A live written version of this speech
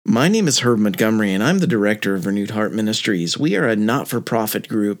My name is Herb Montgomery, and I'm the director of Renewed Heart Ministries. We are a not-for-profit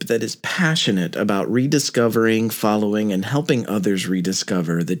group that is passionate about rediscovering, following, and helping others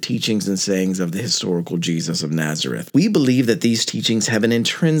rediscover the teachings and sayings of the historical Jesus of Nazareth. We believe that these teachings have an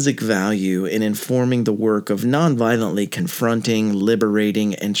intrinsic value in informing the work of nonviolently confronting,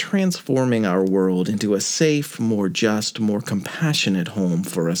 liberating, and transforming our world into a safe, more just, more compassionate home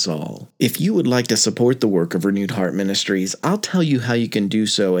for us all. If you would like to support the work of Renewed Heart Ministries, I'll tell you how you can do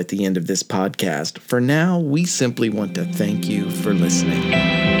so at the end of this podcast. For now, we simply want to thank you for listening.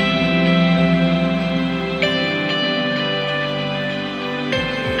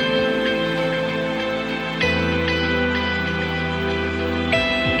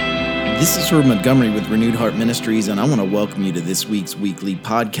 This is Herb Montgomery with Renewed Heart Ministries, and I want to welcome you to this week's weekly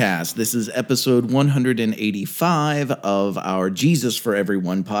podcast. This is episode 185 of our Jesus for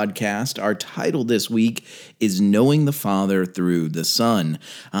Everyone podcast. Our title this week is Knowing the Father Through the Son.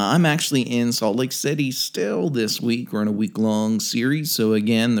 I'm actually in Salt Lake City still this week. We're in a week-long series, so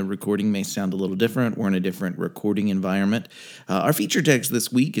again, the recording may sound a little different. We're in a different recording environment. Our feature text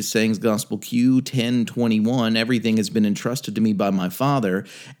this week is Sayings Gospel Q 10:21. Everything has been entrusted to me by my Father,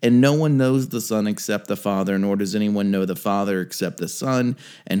 and no one knows the Son except the Father, nor does anyone know the Father except the Son,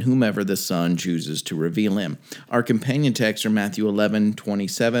 and whomever the Son chooses to reveal him. Our companion texts are Matthew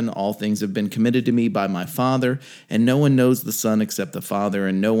 11:27. All things have been committed to me by my Father, and no one knows the Son except the Father,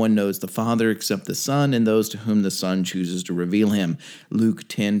 and no one knows the Father except the Son, and those to whom the Son chooses to reveal him. Luke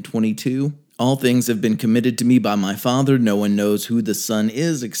 10:22. All things have been committed to me by my Father. No one knows who the Son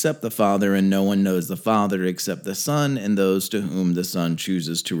is except the Father, and no one knows the Father except the Son, and those to whom the Son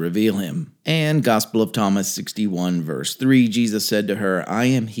chooses to reveal him. And Gospel of Thomas 61, verse 3, Jesus said to her, I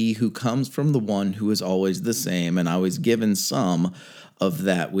am he who comes from the one who is always the same, and I was given some of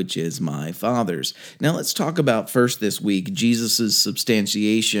that which is my Father's. Now let's talk about first this week, Jesus'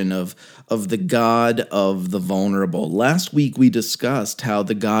 substantiation of the God of the vulnerable. Last week we discussed how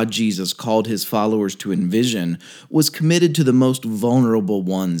the God Jesus called his followers to envision was committed to the most vulnerable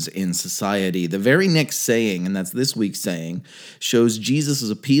ones in society. The very next saying, and that's this week's saying, shows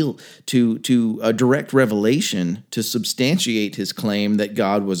Jesus' appeal to a direct revelation to substantiate his claim that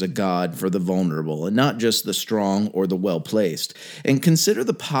God was a God for the vulnerable and not just the strong or the well-placed. And consider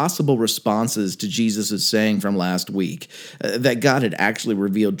the possible responses to Jesus' saying from last week, that God had actually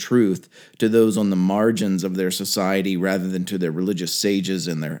revealed truth to those on the margins of their society rather than to their religious sages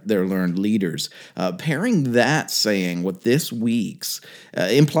and their learned leaders. Pairing that saying with this week's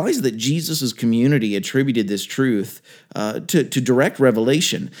implies that Jesus' community attributed this truth to direct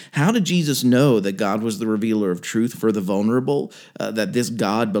revelation. How did Jesus know that God was the revealer of truth for the vulnerable, that this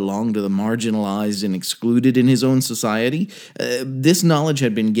God belonged to the marginalized and excluded in his own society? This knowledge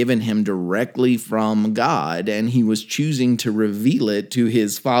had been given him directly from God, and he was choosing to reveal it to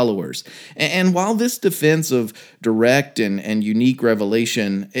his followers. And while this defense of direct and unique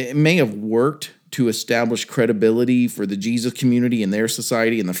revelation, it may have worked to establish credibility for the Jesus community and their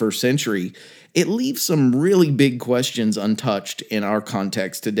society in the first century, it leaves some really big questions untouched in our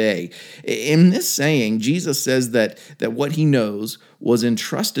context today. In this saying, Jesus says that what he knows was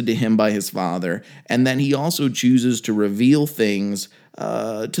entrusted to him by his Father, and that he also chooses to reveal things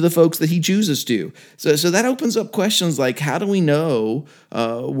to the folks that he chooses to. So that opens up questions like, how do we know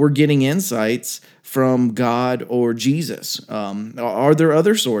we're getting insights from God or Jesus? Are there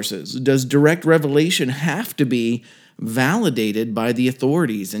other sources? Does direct revelation have to be validated by the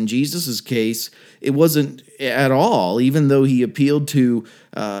authorities? In Jesus' case, it wasn't at all. Even though he appealed to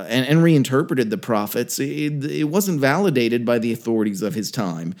and reinterpreted the prophets, it wasn't validated by the authorities of his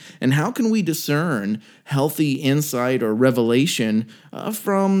time. And how can we discern healthy insight or revelation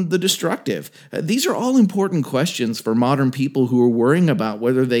from the destructive? These are all important questions for modern people who are worrying about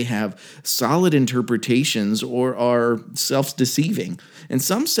whether they have solid interpretations or are self-deceiving. And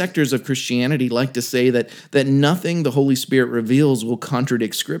some sectors of Christianity like to say that nothing the Holy Spirit reveals will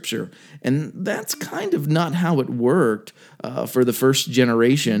contradict Scripture. And that's kind of not how it worked for the first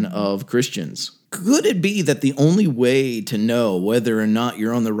generation of Christians. Could it be that the only way to know whether or not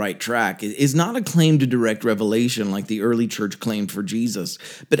you're on the right track is not a claim to direct revelation like the early church claimed for Jesus,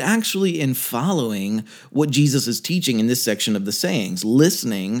 but actually in following what Jesus is teaching in this section of the sayings,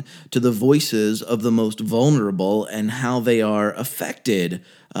 listening to the voices of the most vulnerable and how they are affected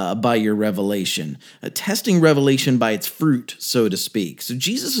by your revelation, testing revelation by its fruit, so to speak. So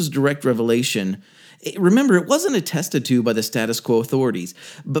Jesus' direct revelation Remember, it wasn't attested to by the status quo authorities,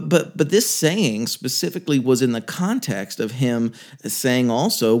 but this saying specifically was in the context of him saying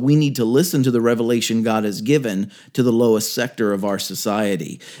also we need to listen to the revelation God has given to the lowest sector of our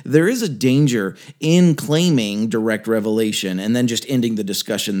society. There is a danger in claiming direct revelation and then just ending the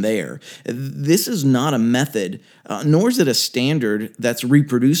discussion there. This is not a method, nor is it a standard that's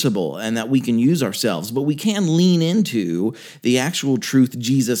reproducible and that we can use ourselves, but we can lean into the actual truth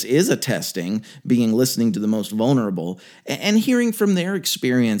Jesus is attesting, being listening to the most vulnerable, and hearing from their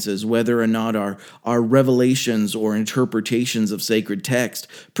experiences whether or not our revelations or interpretations of sacred text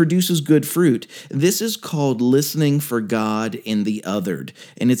produces good fruit. This is called listening for God in the othered,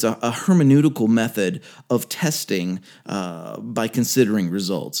 and it's a hermeneutical method of testing by considering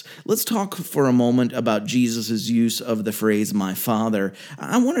results. Let's talk for a moment about Jesus' use of the phrase, my Father.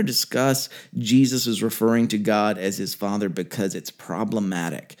 I want to discuss Jesus is referring to God as his Father because it's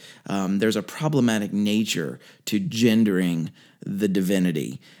problematic. There's a problematic nature to gendering the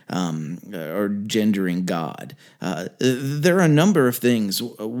divinity or gendering God. There are a number of things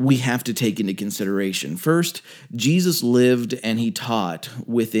we have to take into consideration. First, Jesus lived and he taught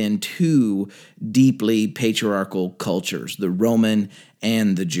within two deeply patriarchal cultures, the Roman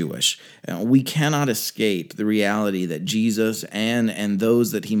and the Jewish. We cannot escape the reality that Jesus and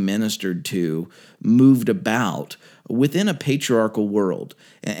those that he ministered to moved about within a patriarchal world.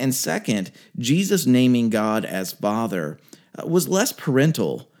 And second, Jesus naming God as Father was less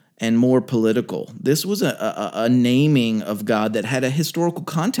parental and more political. This was a naming of God that had a historical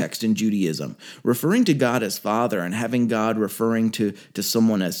context in Judaism. Referring to God as Father and having God referring to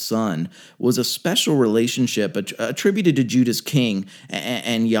someone as Son was a special relationship attributed to Judah's king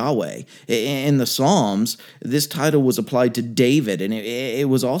and Yahweh. In the Psalms, this title was applied to David, and it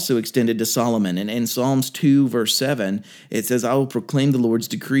was also extended to Solomon. And in Psalms 2, verse 7, it says, I will proclaim the Lord's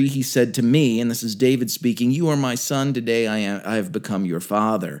decree. He said to me, and this is David speaking, you are my son, today I have become your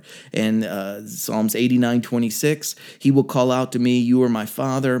father. And Psalms 89:26, he will call out to me, you are my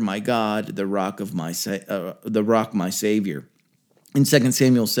Father, my God, the rock my Savior. In 2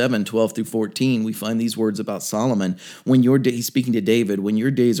 Samuel 7:12-14, we find these words about Solomon. He's speaking to David, when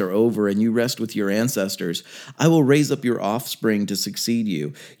your days are over and you rest with your ancestors, I will raise up your offspring to succeed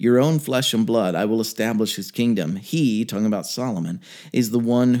you. Your own flesh and blood, I will establish his kingdom. He, talking about Solomon, is the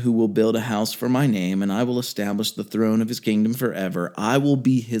one who will build a house for my name, and I will establish the throne of his kingdom forever. I will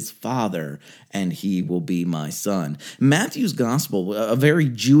be his father, and he will be my son. Matthew's gospel, a very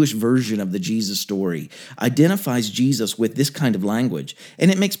Jewish version of the Jesus story, identifies Jesus with this kind of language,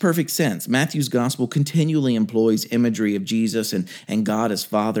 and it makes perfect sense. Matthew's gospel continually employs imagery of Jesus and God as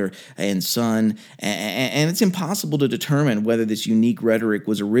Father and Son, and it's impossible to determine whether this unique rhetoric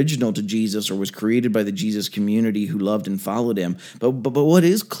was original to Jesus or was created by the Jesus community who loved and followed him. But what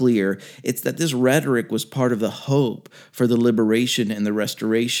is clear, it's that this rhetoric was part of the hope for the liberation and the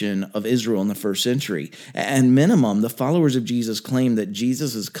restoration of Israel in the first century. At minimum, the followers of Jesus claim that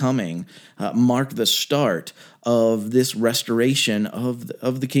Jesus' coming marked the start of this restoration of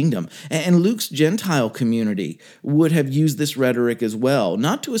the kingdom. And Luke's Gentile community would have used this rhetoric as well,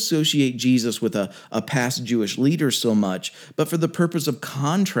 not to associate Jesus with a past Jewish leader so much, but for the purpose of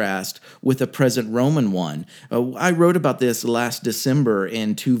contrast with a present Roman one. I wrote about this last December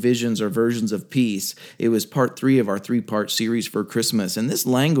in Two Visions or Versions of Peace. It was part 3 of our 3-part series for Christmas, and this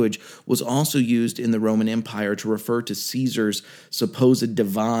language was also used in the Roman Empire to refer to Caesar's supposed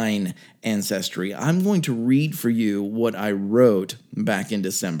divine ancestry. I'm going to read for you what I wrote back in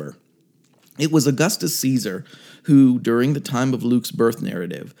December. It was Augustus Caesar who, during the time of Luke's birth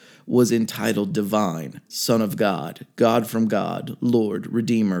narrative, was entitled Divine, Son of God, God from God, Lord,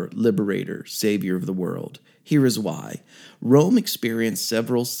 Redeemer, Liberator, Savior of the world. Here is why. Rome experienced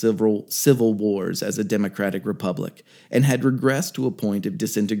several civil wars as a democratic republic and had regressed to a point of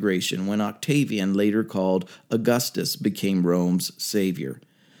disintegration when Octavian, later called Augustus, became Rome's savior.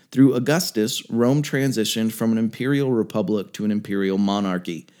 Through Augustus, Rome transitioned from an imperial republic to an imperial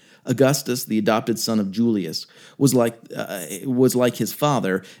monarchy. Augustus, the adopted son of Julius, was like his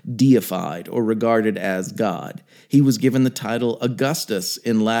father, deified or regarded as God. He was given the title Augustus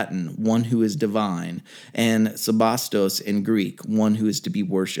in Latin, one who is divine, and Sebastos in Greek, one who is to be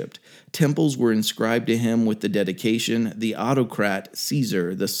worshipped. Temples were inscribed to him with the dedication, the autocrat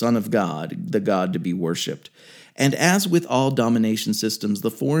Caesar, the son of God, the God to be worshipped. And as with all domination systems, the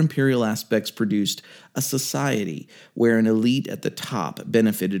four imperial aspects produced a society where an elite at the top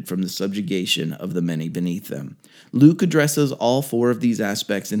benefited from the subjugation of the many beneath them. Luke addresses all four of these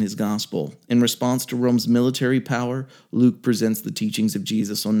aspects in his gospel. In response to Rome's military power, Luke presents the teachings of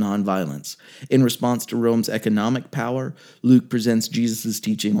Jesus on nonviolence. In response to Rome's economic power, Luke presents Jesus'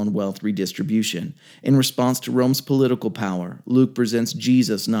 teaching on wealth redistribution. In response to Rome's political power, Luke presents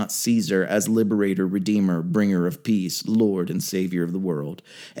Jesus, not Caesar, as liberator, redeemer, bringer of peace, Lord and Savior of the world.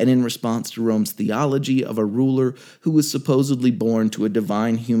 And in response to Rome's theology of a ruler who was supposedly born to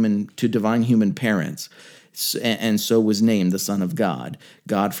divine human parents, and so was named the Son of God,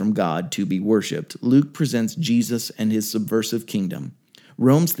 God from God to be worshipped, Luke presents Jesus and his subversive kingdom.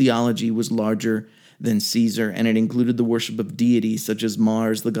 Rome's theology was larger than Caesar, and it included the worship of deities such as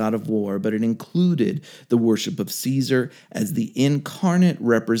Mars, the god of war, but it included the worship of Caesar as the incarnate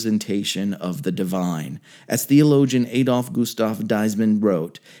representation of the divine. As theologian Adolf Gustav Deismann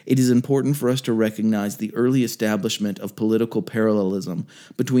wrote, it is important for us to recognize the early establishment of political parallelism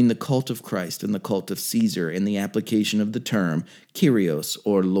between the cult of Christ and the cult of Caesar in the application of the term Kyrios,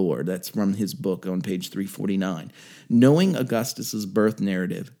 or Lord. That's from his book on page 349. Knowing Augustus's birth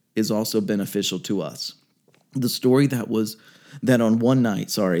narrative is also beneficial to us. The story that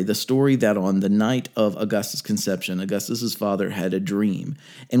on the night of Augustus' conception, Augustus' father had a dream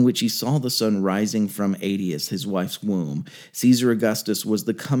in which he saw the sun rising from Aetius, his wife's womb. Caesar Augustus was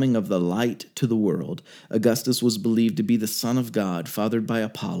the coming of the light to the world. Augustus was believed to be the son of God, fathered by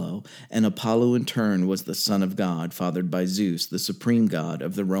Apollo, and Apollo in turn was the son of God, fathered by Zeus, the supreme god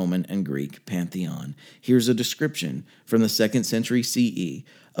of the Roman and Greek pantheon. Here's a description from the 2nd century CE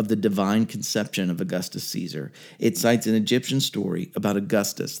of the divine conception of Augustus Caesar. It cites an Egyptian story about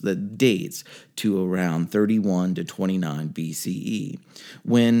Augustus that dates to around 31 to 29 BCE,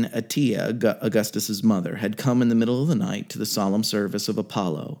 when Atia, Augustus's mother, had come in the middle of the night to the solemn service of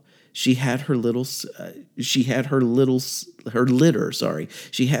Apollo. She had her litter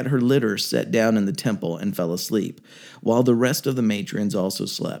set down in the temple and fell asleep, while the rest of the matrons also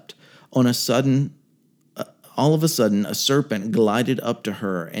slept. All of a sudden, a serpent glided up to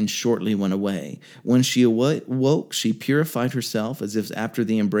her and shortly went away. When she awoke, she purified herself as if after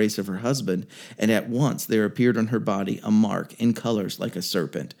the embrace of her husband, and at once there appeared on her body a mark in colors like a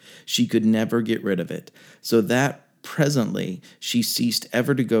serpent. She could never get rid of it, so that presently she ceased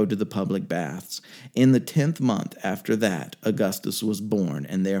ever to go to the public baths. In the 10th month after that, Augustus was born,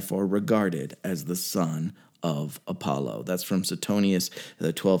 and therefore regarded as the son of Apollo. That's from Suetonius,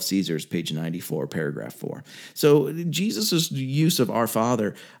 the 12 Caesars, page 94, paragraph 4. So Jesus' use of our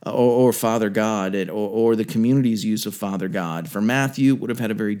Father or Father God, or the community's use of Father God, for Matthew, would have had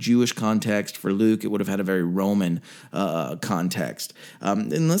a very Jewish context. For Luke, it would have had a very Roman context.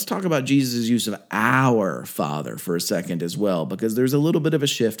 And let's talk about Jesus' use of our Father for a second as well, because there's a little bit of a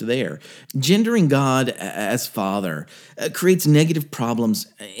shift there. Gendering God as Father creates negative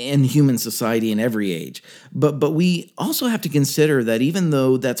problems in human society in every age. But we also have to consider that even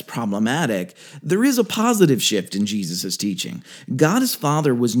though that's problematic, there is a positive shift in Jesus' teaching. God as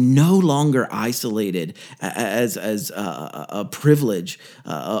Father was no longer isolated as a privilege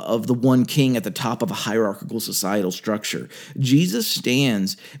of the one king at the top of a hierarchical societal structure. Jesus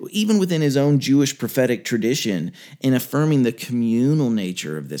stands, even within his own Jewish prophetic tradition, in affirming the communal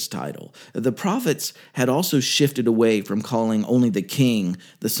nature of this title. The prophets had also shifted away from calling only the king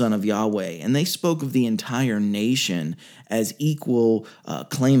the son of Yahweh, and they spoke of the entire nation as equal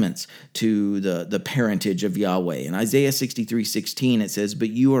claimants to the parentage of Yahweh. In Isaiah 63:16, it says, "But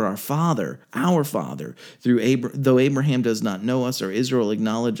you are our Father, though Abraham does not know us or Israel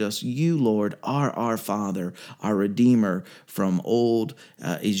acknowledge us, you, Lord, are our Father, our Redeemer from old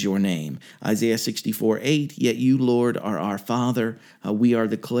is your name." Isaiah 64:8, "Yet you, Lord, are our Father, we are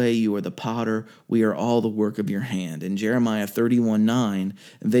the clay, you are the potter, we are all the work of your hand." In Jeremiah 31:9,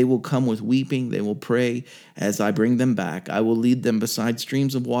 "They will come with weeping, they will pray as I bring them back. I will lead them beside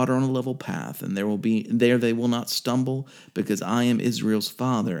streams of water on a level path, and there they will not stumble, because I am Israel's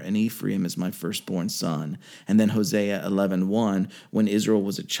father, and Ephraim is my firstborn son." And then Hosea 11:1, "When Israel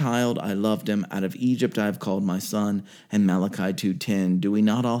was a child, I loved him. Out of Egypt I have called my son." And Malachi 2:10, "Do we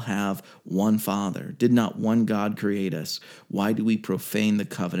not all have one Father? Did not one God create us? Why do we profane the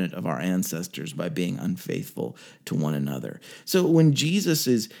covenant of our ancestors by being unfaithful to one another?" So when Jesus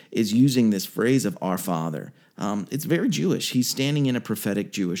is using this phrase of our Father, it's very Jewish. He's standing in a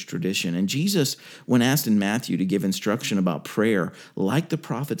prophetic Jewish tradition. And Jesus, when asked in Matthew to give instruction about prayer, like the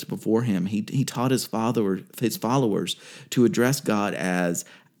prophets before him, he taught his followers to address God as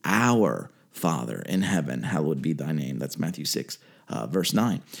our Father in heaven, hallowed be thy name. That's Matthew 6. verse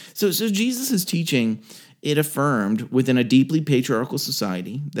 9. So Jesus' teaching, it affirmed within a deeply patriarchal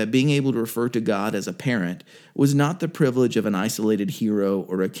society that being able to refer to God as a parent was not the privilege of an isolated hero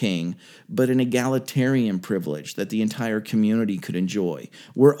or a king, but an egalitarian privilege that the entire community could enjoy.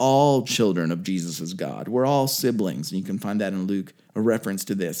 We're all children of Jesus' God. We're all siblings, and you can find that in Luke, a reference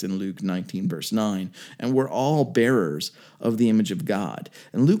to this in Luke 19, verse 9. And we're all bearers of the image of God.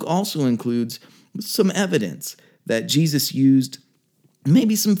 And Luke also includes some evidence that Jesus used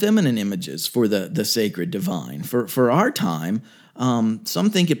maybe some feminine images for the sacred divine. For our time, some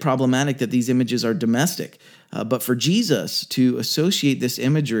think it problematic that these images are domestic. But for Jesus to associate this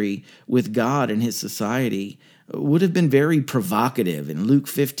imagery with God and his society would have been very provocative. In Luke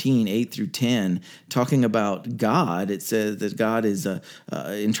 15, 8 through 10, talking about God, it says that God is,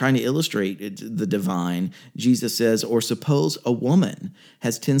 in trying to illustrate the divine, Jesus says, or suppose a woman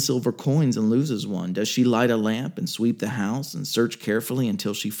has 10 silver coins and loses one. Does she light a lamp and sweep the house and search carefully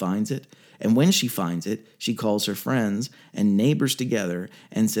until she finds it? And when she finds it, she calls her friends and neighbors together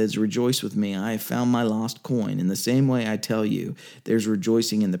and says, "Rejoice with me, I have found my lost coin." In the same way, I tell you, there's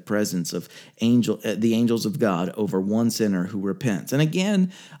rejoicing in the presence of the angels of God over one sinner who repents. And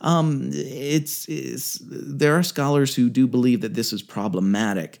again, there are scholars who do believe that this is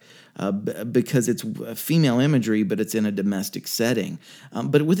problematic. Because it's female imagery, but it's in a domestic setting.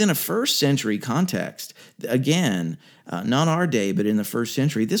 But within a first century context, again, not our day, but in the first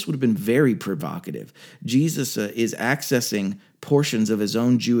century, this would have been very provocative. Jesus is accessing portions of his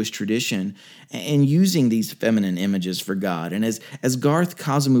own Jewish tradition and using these feminine images for God. And as Garth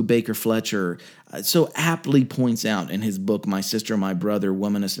Cosimo Baker Fletcher so aptly points out in his book, My Sister, My Brother,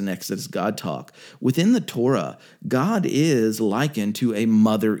 Womanist and Exodus God Talk, within the Torah, God is likened to a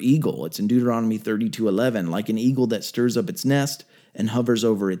mother eagle. It's in Deuteronomy 32:11, like an eagle that stirs up its nest and hovers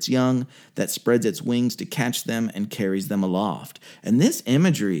over its young, that spreads its wings to catch them and carries them aloft. And this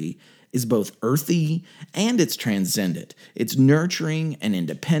imagery is both earthy and it's transcendent. It's nurturing and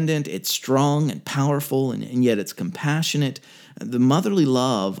independent. It's strong and powerful, and yet it's compassionate. The motherly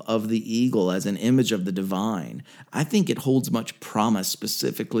love of the eagle as an image of the divine, I think it holds much promise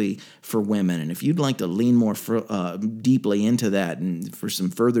specifically for women. And if you'd like to lean more deeply into that and for some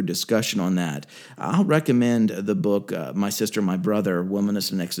further discussion on that, I'll recommend the book, My Sister, My Brother,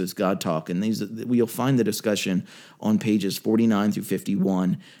 Womanist and Exodus God Talk. And you'll find the discussion on pages 49 through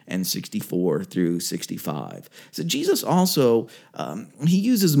 51 and 64 through 65. So Jesus also, he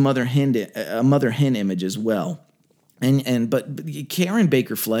uses mother hen image as well. But Karen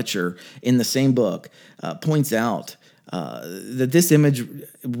Baker Fletcher in the same book points out that this image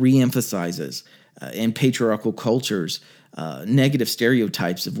reemphasizes in patriarchal cultures negative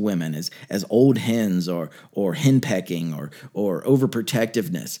stereotypes of women as old hens or henpecking or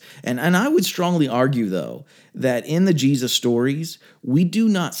overprotectiveness. And I would strongly argue, though, that in the Jesus stories, we do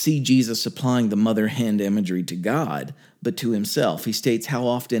not see Jesus applying the mother hen imagery to God, but to himself. He states, "How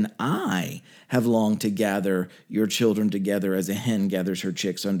often I have longed to gather your children together as a hen gathers her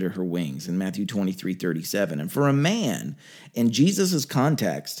chicks under her wings," in Matthew 23:37. And for a man, in Jesus'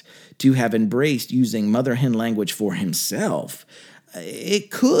 context, to have embraced using mother hen language for himself,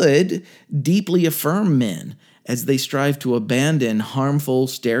 it could deeply affirm men as they strive to abandon harmful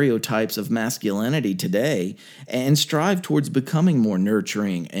stereotypes of masculinity today and strive towards becoming more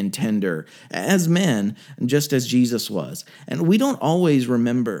nurturing and tender as men, just as Jesus was. And we don't always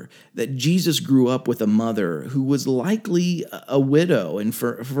remember that Jesus grew up with a mother who was likely a widow, and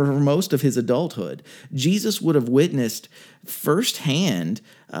for most of his adulthood, Jesus would have witnessed firsthand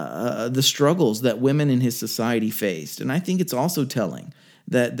the struggles that women in his society faced. And I think it's also telling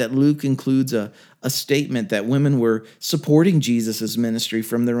that Luke includes a statement that women were supporting Jesus' ministry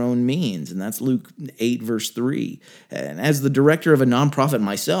from their own means, and that's Luke 8, verse 3. And as the director of a nonprofit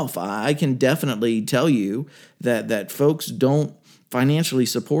myself, I can definitely tell you that folks don't financially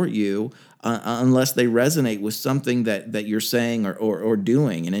support you unless they resonate with something that you're saying or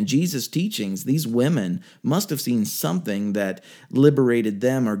doing. And in Jesus' teachings, these women must have seen something that liberated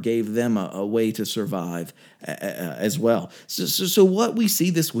them or gave them a way to survive as well. So what we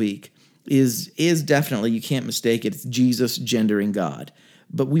see this week is definitely, you can't mistake it, it's Jesus gendering God.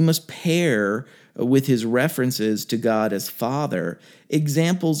 But we must pair with his references to God as Father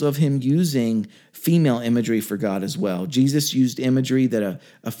examples of him using female imagery for God as well. Jesus used imagery that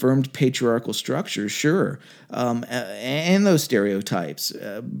affirmed patriarchal structures, sure, and those stereotypes.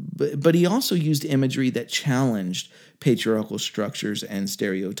 But he also used imagery that challenged patriarchal structures and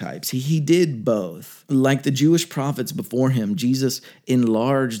stereotypes. He did both. Like the Jewish prophets before him, Jesus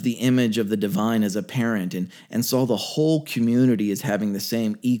enlarged the image of the divine as a parent and saw the whole community as having the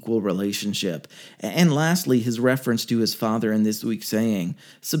same equal relationship. And lastly, his reference to his Father in this week's saying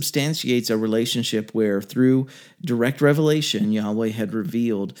substantiates a relationship where, through direct revelation, Yahweh had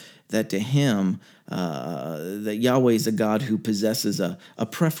revealed that to him, that Yahweh is a God who possesses a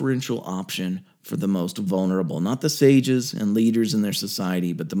preferential option for the most vulnerable, not the sages and leaders in their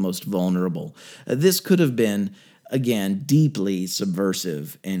society, but the most vulnerable. This could have been, again, deeply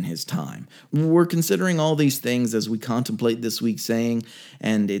subversive in his time. We're considering all these things as we contemplate this week's saying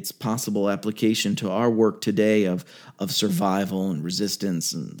and its possible application to our work today of survival and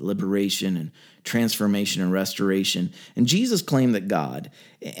resistance and liberation and transformation and restoration. And Jesus claimed that God,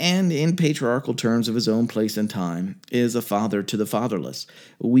 and in patriarchal terms of his own place and time, is a father to the fatherless.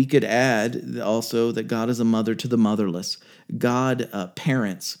 We could add also that God is a mother to the motherless. God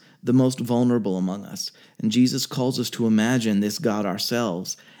parents the most vulnerable among us. And Jesus calls us to imagine this God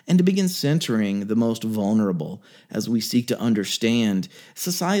ourselves and to begin centering the most vulnerable as we seek to understand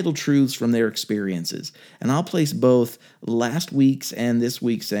societal truths from their experiences. And I'll place both last week's and this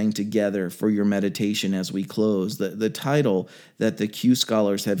week's saying together for your meditation as we close. The title that the Q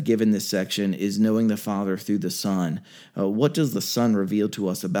scholars have given this section is Knowing the Father Through the Son. What does the Son reveal to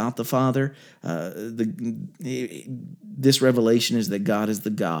us about the Father? This revelation is that God is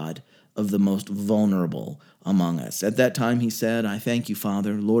the God of the most vulnerable among us. At that time he said, I thank you,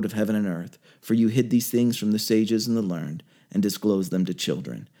 Father, Lord of heaven and earth, for you hid these things from the sages and the learned and disclosed them to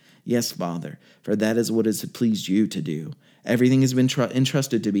children. Yes, Father, for that is what has pleased you to do. Everything has been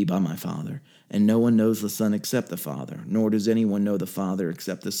entrusted to me by my Father, and no one knows the Son except the Father, nor does anyone know the Father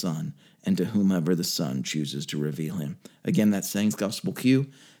except the Son, and to whomever the Son chooses to reveal him. Again, that's Sayings Gospel Q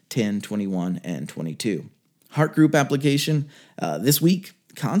 10, 21, and 22. Heart group application this week.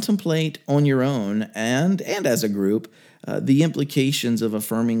 Contemplate on your own and as a group the implications of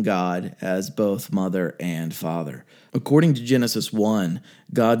affirming God as both mother and father. According to Genesis 1,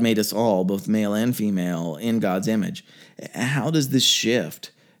 God made us all, both male and female, in God's image. How does this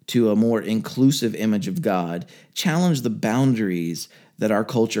shift to a more inclusive image of God challenge the boundaries that our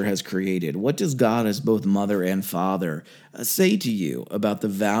culture has created? What does God as both mother and father say to you about the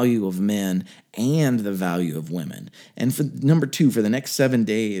value of men and the value of women? And for number 2, for the next 7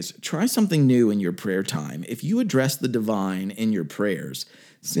 days, try something new in your prayer time. If you address the divine in your prayers,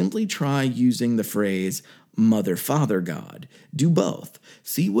 simply try using the phrase Mother, Father, God. Do both.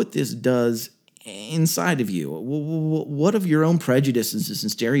 See what this does inside of you. What of your own prejudices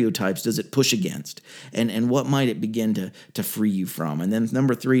and stereotypes does it push against? And what might it begin to free you from? And then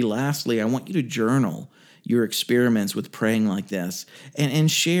number 3, lastly, I want you to journal your experiments with praying like this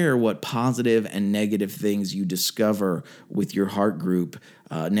and share what positive and negative things you discover with your heart group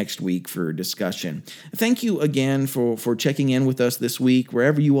next week for discussion. Thank you again for checking in with us this week.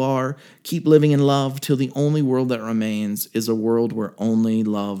 Wherever you are, keep living in love till the only world that remains is a world where only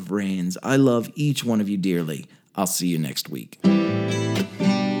love reigns. I love each one of you dearly. I'll see you next week.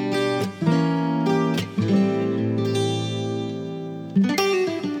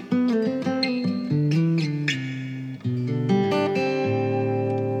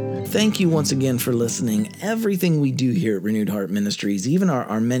 Thank you once again for listening. Everything we do here at Renewed Heart Ministries, even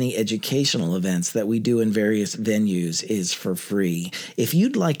our many educational events that we do in various venues, is for free. If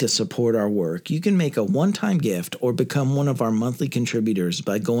you'd like to support our work, you can make a one-time gift or become one of our monthly contributors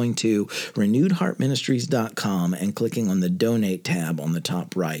by going to renewedheartministries.com and clicking on the Donate tab on the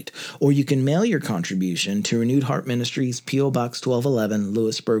top right. Or you can mail your contribution to Renewed Heart Ministries, P.O. Box 1211,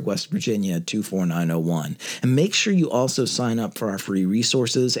 Lewisburg, West Virginia, 24901. And make sure you also sign up for our free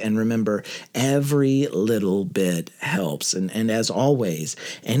resources, and remember, every little bit helps. And as always,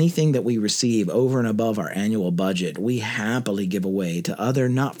 anything that we receive over and above our annual budget, we happily give away to other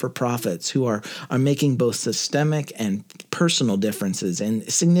not-for-profits who are making both systemic and personal differences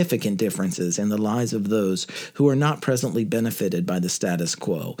and significant differences in the lives of those who are not presently benefited by the status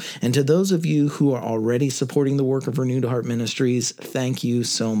quo. And to those of you who are already supporting the work of Renewed Heart Ministries, thank you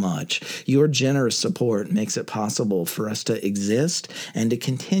so much. Your generous support makes it possible for us to exist and to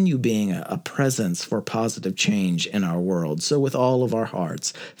continue being a presence for positive change in our world. So with all of our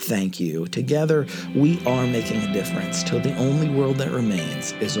hearts, thank you. Together, we are making a difference till the only world that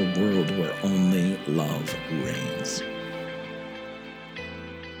remains is a world where only love reigns.